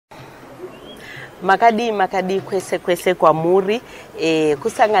Makadi kwese kwamuri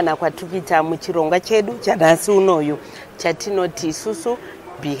kusangana kwatupita muchirongwa chedu chanhasi unoyu chatinoti isusu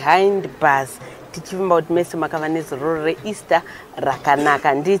behind bars tichivimba kuti mese makava nezororo reEaster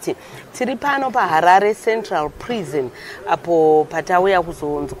rakanaka. Nditi tiri pano paHarare Central Prison apo patauya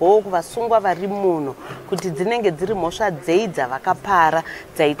kuzonzwawo kuvasungwa vari muno kuti dzinenge dziri mhosva dzei dzavakapara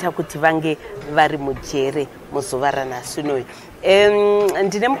dzaita kuti vange vari mujere muzuva ranhasi unoyu.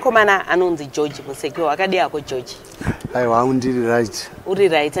 Ndine mukomana anonzi George Museke. Wakadi yako George? Aiwa, ndiri right. Uri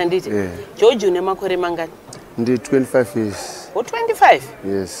right anditi? George une makore mangani? Ndi 25 years. Oh, 25?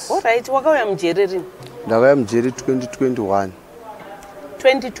 Yes. All right. Wakauya mujere rini? Ndakauya mujere 2021.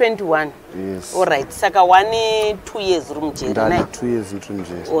 2021? Yes. All right. Saka 2 years uri mujere, Ndana nai? 2 years uri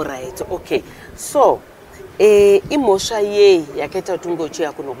mujere. All right. Okay. So, imhosva yei yakaita kuti unge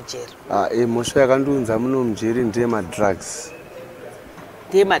uchiuya kuno kujere? Mhosva yakandiunza muno mujere ndeye madrugs.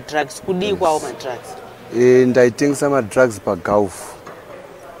 Ndeye madrugs? Kudii kwawo madrugs? Ndaitengesa madrugs paGulf.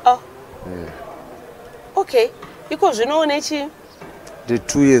 Oh. Okay. Iko zvino une chi? Ndi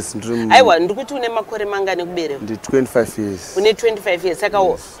 2 years ndiri. Aiwa, ndikuti une makore mangani kubereka? Ndi 25 years. Une 25 years. Saka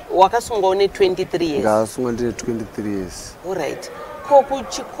wakasungwa une 23 years. Ndakasungwa ndine 23 years. All right. Ko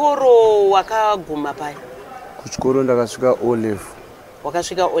kuchikoro wakaguma pai? Kuchikoro ndakasvika O level.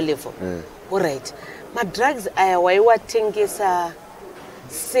 Wakasvika O level? All right. Madrugs aya waiwatengesa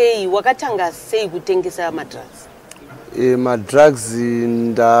sei? Wakatanga sei kutengesa madrugs? Madrugs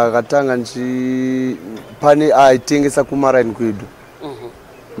ndakatanga pane aitengesa kumaraini kwedu.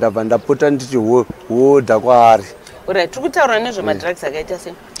 Ndabva ndapota ndichi hodha kwaari. Alright, tikutaura nezve madrugs akaita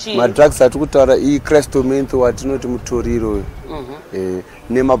sei? Madrugs atiri kutaura iCrystal watinoti mutoriro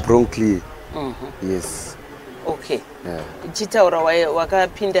nebroncho. Yes. Okay. Chitaura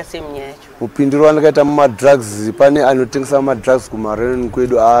wakapinda sei munyaya yacho? Mupindiro wandakaita mumadrugs pane anotengesa madrugs kumaraini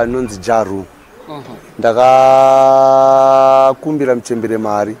kwedu anonzi Jaru. Ndakakumbira muchembere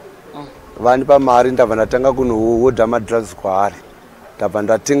mari. Vandipa mari ndabva ndatanga kunohodha madrugs kwaari. Ndabva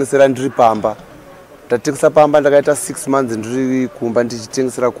ndatengesera ndiri pamba. Ndatengesa pamba ndakaita 6 months ndiri kumba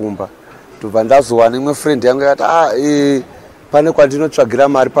ndichitengesera kumba. Ndobva ndazowana imwe friend yangu yakati pane kwandinotsvagira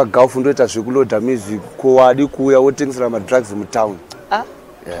mari paGulf ndoita zvekuloadha music ko wadi kuuya wotengesera madrugs mutown.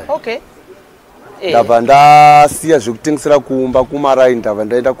 Okay. Ndabva ndasiya zvekutengesera kumba kumaraini ndabva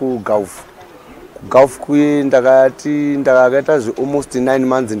ndaenda kuGulf. Gulf kuye ndakaita almost 9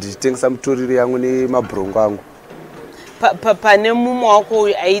 months ndichitengesa mutoriro yangu nemabrongo angu. Pane mumwe wako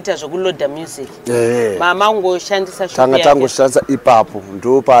aita zvekuloadha music. Mama ngoshandisa shopu yake. Tangoshandisa ipapo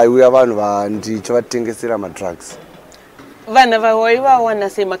ndo paiuya vanhu vandichivatengesera madrugs. Vanhu vaivawana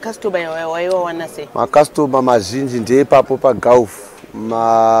sei? Makastoma vaivawana sei? Makastoma mazhinji ndeipapo paGulf.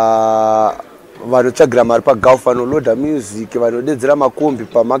 Vanotsvagira mari paGulf vanoloadha music, vanodedzera makombi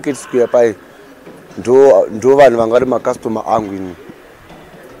paMarket Square pai. Ndo vanhu vanga vari makastoma angu ini.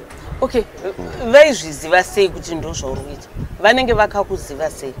 Okay. Vaizviziva sei kuti ndo zvauri kuita? Vanenge vakakuziva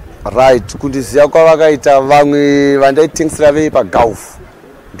sei? Right, kundiziva kwavakaita vamwe vandaitengesera vei paGulf.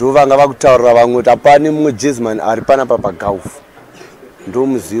 Ndo vanga vakutaurira vamwe kuti apane mumwe jazzman ari panapa paGulf. Ndo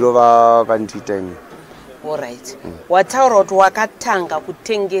muziro vakandiita ini. All right. Wataura kuti wakatanga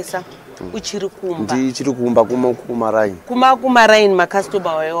kutengesa uchiri kumba? Ndichiri kumba kumaraini. Kumaraini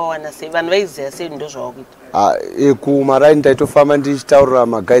makastoma vaivawana sei? Vanhu vaiziva sei ndo zvawakuita? Kumaraini ndaitofamba ndichitaurira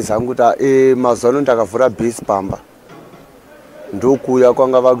magazi angu kuti mazuva ano ndakavhura base pamba. Ndokuuya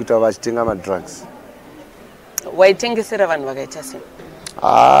kwanga vakuita vachitenga madrugs. Waitengesera vanhu vakaita sei?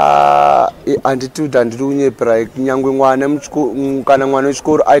 Handiti kuti handiri kunyepera. Nyangwe mwana kana mwana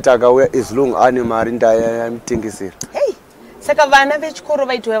wechikoro aiti akauya as long ane mari ndayamutengesera. Saka vana vechikoro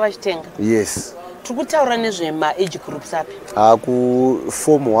vaitouya vachitenga? Yes. Tikutaura nezvema-age groups api?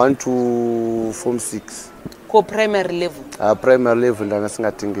 Form 1 to Form 6. Ko primary level? Primary level ndanga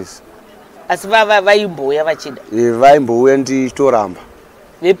singatengesi. Asi vaimbouya vachida? Vaimbouya ndichitoramba.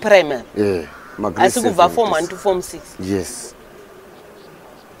 Veprimary? Asi kubva Form 1 to Form 6? Yes.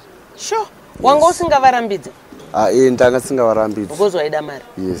 Sure. Wanga usingavarambidza? Ndanga singavarambidza. Because waida mari?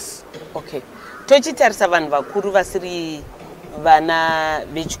 Yes. Okay. Tochitarisa vanhu vakuru vasiri vana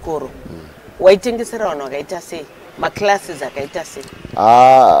vechikoro. Waitengesera vanhu vakaita sei? Maclasses akaita sei?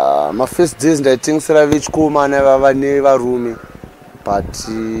 First days ndaitengesera vechikomana vava nevarume. But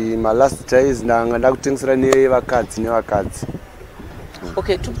last days ndanga ndakutengesera nevakadzi.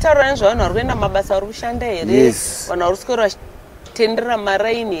 Okay, tikutaura nezvavanhu vari kuenda mabasa vari kushanda here? Yes. Vanhu vari kuswera vachitendera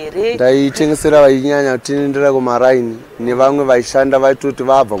maraini here? Ndaitengesera vainyanya kutendera kumaraini nevamwe vaishanda vaitoti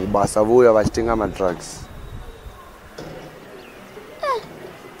vabva kubasa vouya vachitenga madrugs.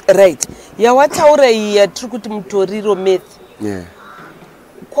 Right. Yawataura iyi yatiri kuti mutoriro meth.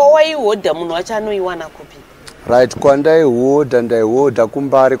 kwawaihodha munhu wacho anoiwana kupi? Right, ndaihodha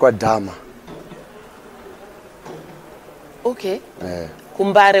kumbare kwaDhama. Okay.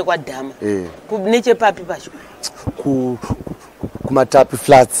 Kumbare kwaDhama. Nechepapi pacho? Kumatapi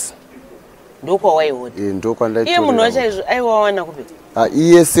flats. Ndokwawaihodha. Ndokwandaitora. Iye munhu wacho aiwawana kupi?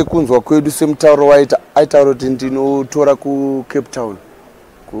 Iye sekunzwa kwedu semutauro waita aitaura kuti ndinotora kuCape Town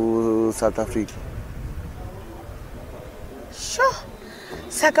kuSouth Africa. Sure.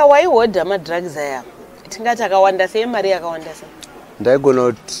 Saka waihodha madrugs aya tingati akawanda sei, mari yakawanda sei? Ndaigona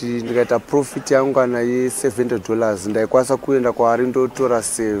kuti ndikaita profit yangu kana ye$70 ndaikwanisa kuenda kwaari ndotora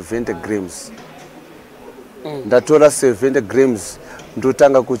 70 grams. Ndatora 70 grams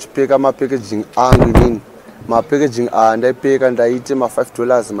ndotanga kuchipeka mapackaging angu inini. Mapackaging ndaipeka ndaite $5,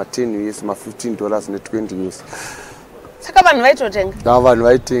 $10 US, $15 ne$20 US. Saka vanhu vaitotenga? Vanhu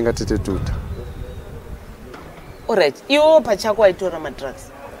vaitenga tetetuta. Alright, iwo pachako waitora madrugs?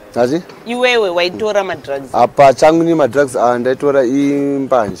 Ati? Iwewe waitora madrugs? Apa changu ni madrugs ndaitora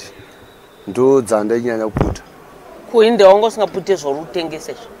imbanje. Ndo dzandainyanya kuputa. Kuinde wangu usingapute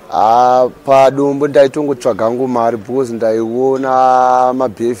zvorutengese? Padombo ndaitongotsvaga ngu mari because ndaiona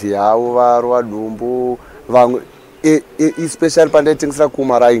mabehavior avo varwa dombo vamwe especially pandaitengesera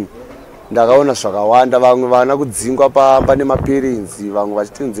kumaraini. Ndakaona zvakawanda, vamwe vana kudzingwa pamba nemaparents, vamwe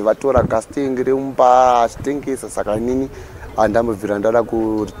vachitenzi vatora casting remumba achitengesa, saka nini andambobvira ndada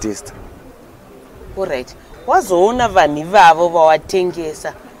kuritesta. Alright, wazoona vanhu ivavo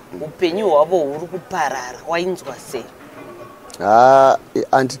vawatengesa upenyu hwavo huri kuparara, wainzwa sei?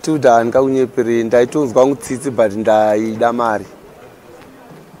 Attitude handingaunyeperei, ndaitonzwa ngutsitsi but ndaida mari.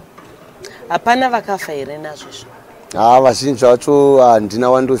 Hapana vakafa here nazvozvo? Vazhinji vacho handina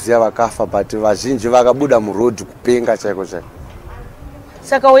wandoziva vakafa but vazhinji vakabuda murodhi kupenga chaiko chaiko.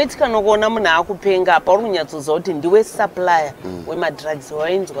 Saka waitikana kuona munhu akupenga apa uri kunyatsoziva kuti ndiwe supplier wemadrugs,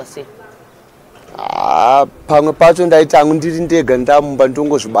 wainzwa sei? Pamwe pacho ndaiti hangu ndiri ndega ndamumba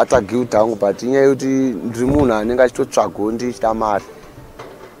ndongozvibata guilt hangu but inyaya yekuti ndiri munhu anenge achitotsvagawo ndichida mari.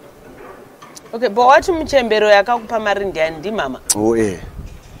 Okay, but wati muchembero yakakupa mari ndiani? Ndimama?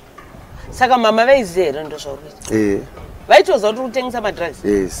 Saka mama vaiziva here ndo zvauri? Vaitoziva kuti kutengesa madrugs?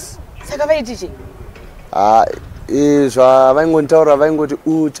 Yes. Saka vaiti chii? Zvavaingontaura vaingoti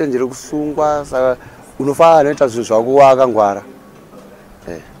uchenjere kusungwa, saka unofanira noita zvinhu zvako wakangwara.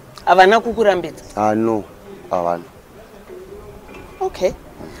 Havana kukurambidza? No, havana. Okay.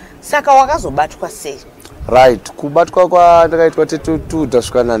 Saka wakazobatwa sei? Right, kubatwa kwandakaitwa tetuda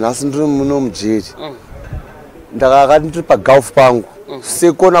kusvika nanhasi ndiri muno mujeri. Ndakakati ndiri pagolf pangu.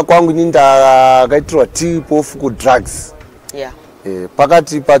 Sekona kwangu ini ndakaitirwa tip off kudrugs.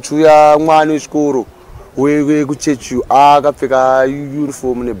 Pakati pachuya mwana wechikoro wekuchechi akapfeka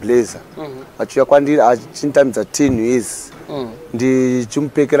uniform neblazer. Achuya kwandiri achinditambidza 10 years.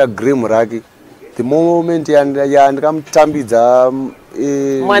 Ndichimupekera gram rake. The moment yandikamutambidza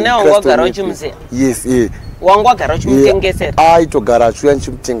mwana wangu wagara uchimuziva? Yes, wangu wagara uchimutengesera? Aitogara achiuya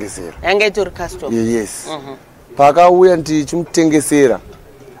ndichimutengesera. Yanga itori customer? Yes. Pakauya ndichimutengesera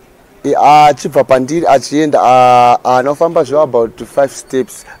achibva pandiri achienda anofamba zve about 5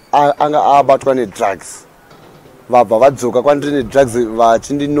 steps anga abatwa nedrugs. Vabva vadzoka kwandiri nedrugs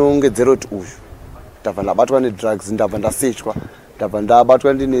vachindinongedzera kuti uyu ndabva ndabatwa nedrugs, ndabva ndasechwa, ndabva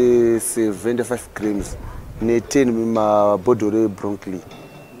ndabatwa ndine 75 grams ne10 mabhodhoro ebroncho.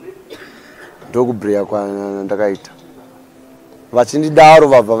 Ndokubreya kwandakaita. Vachindidaro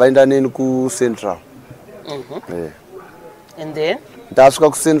vabva vaenda neni kuCentral. And then? Ndasvika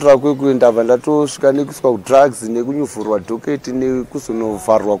kuCentral kwekuyo ndabva ndatosvika nekusvika kudrugs nekunyuvhurwa dhoketi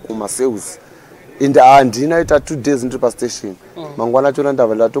nekuzonovharwa kumasales. And handinaita 2 days ndiri pastation. Mangwana achona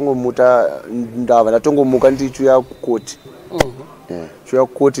ndabva ndatongomuka ndichiuya kukoti. Chiuya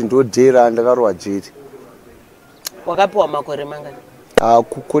kukoti ndodhera ndakarohwa jeri. Wakapiwa makore mangani?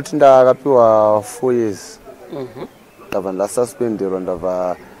 Kukoti ndakapiwa 4 years. Ndabva ndasuspenderwa,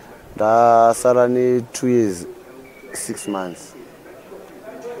 ndabva ndasara ne2 years 6 months.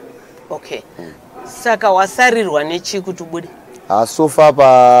 Okay. Saka wasarirwa nechi kuti ubude? So far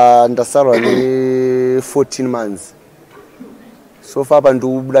pa ndasarwa ne14 months. So far pa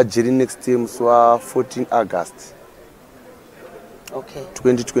ndobuda jeri next year musi wa14 August. Okay.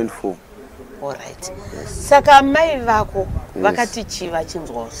 2024. Alright. Saka mai vako vakati chii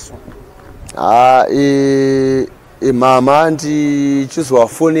vachinzwa usu? Mama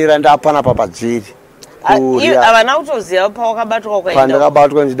ndichizowafonera ndapana papajeri. Havana kutoziva pawakabatwa ukaenda?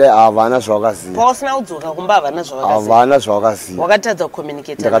 Pandakabatwa ndidai havana zvavakaziva. Pausina kudzoka kumba havana zvavakaziva? Havana zvavakaziva. Wakatadza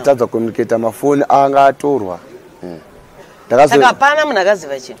kucommunicate? Ndakatadza kucommunicate, mafoni anga atorwa. Saka hapana munhu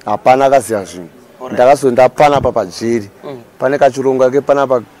akaziva chinhu? Hapana akaziva zvinhu. Ndakazondapana papajeri. pane kachirongwa ke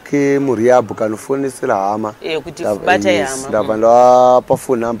panapa kemuriabu kanofonesera hama kuti bata yahama ndabva ndapa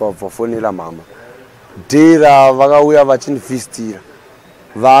phone number vafonera mama dera vakauya vachinivhistira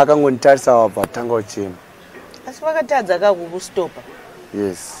vakangonditarisa vabva tanga uchema asi vakatadza kakukustopa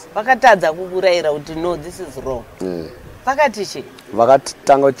yes vakatadza kukurayira kuti no this is wrong vakati chi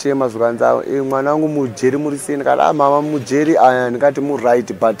vakatanga uchema zvikanza mwana wangu mujeri muri seni kana mama mujeri aya ndikati mu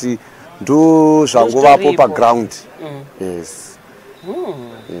right but ndo zvangovapo paground yes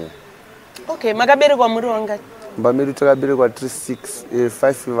okay makaberekwa muri wangati mbamiri takaberekwa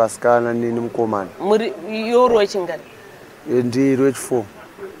 5 vasikana neni mukomana muri yoro wechingani ndiri wechi4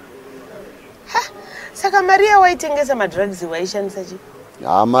 saka mari yawaitengesa madrugs waishandisa chi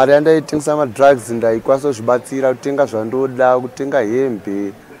mari yandaitengesa madrugs ndaikwanisa kuzvibatsira kutenga zvandoda kutenga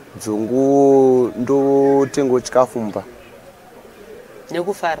hembe dzongo ndotenga chikafu mumba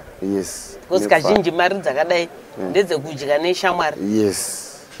nekufara yes because kazhinji mari dzakadai ndedzekudya neshamwari yes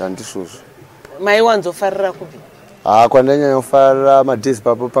zvandizvozvo maiwanzofarira kupi kwandanyanya kufarira madhezi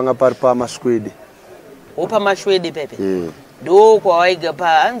papo panga pari pamaswede wopamashwede pepe ndo kwawaiga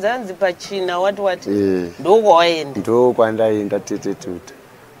pahanzanzi pachina wati ndo kwawaenda ndo kwandaenda tetetuta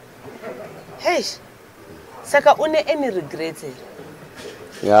hesh saka une any regrets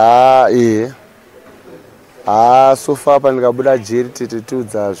so far pandikabuda jeri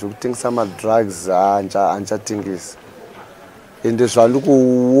tetetudza zvekutengesa madrugs hanchatengesa ende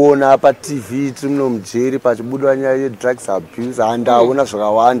zvandikuona patv tiri muno mujeri pachibudwa nyaya yedrugs abuse handaona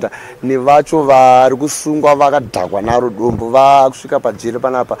zvakawanda nevacho vari kusungwa vakadhakwa naro dombo vakusvika pajeri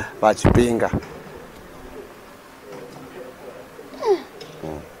panapa vachipenga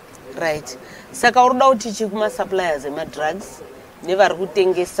right saka uroda kuti chikumasuppliers emadrugs nevari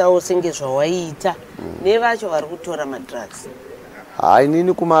kutengesawo senge zvawaiita nevacho vari kutora madrugs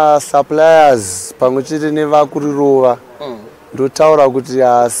inini kumasuppliers pamwe chete nevakurirova ndotaura kuti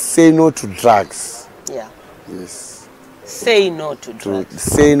say no to drugs yes say no to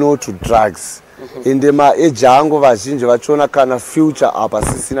drugs say no to drugs ende maeji angu vazhinji vachiona kana future apa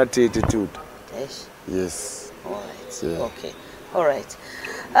sisina tetetuta yes okay all right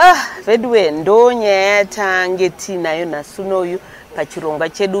vedwe ndo nyaya yatange tinayo nasunoyu pachirongwa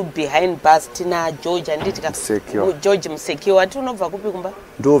chedu behind bars tina George anditika George Musekiwa wati unobva kupi kumba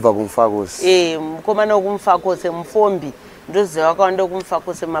ndobva kumfakose mukomana wokumfakose mufombi ndoziva wakawanda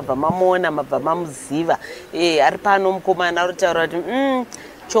kumfakose mabva mamona mabva mamuziva ari pano mukomana aritaura kuti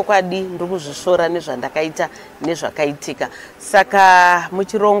chokwadi ndiri kuzvisvora nezvandakaita nezvakaitika saka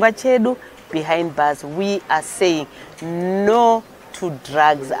muchirongwa chedu behind bars we are saying no to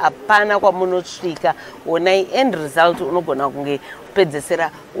drugs hapana kwamunosvika onai end result unogona kunge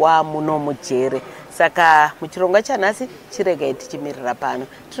kupedzesera wamuno mujere saka muchirongwa chanhasi chiregai tichimirira pano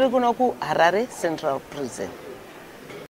tiri kuno kuHarare Central Prison.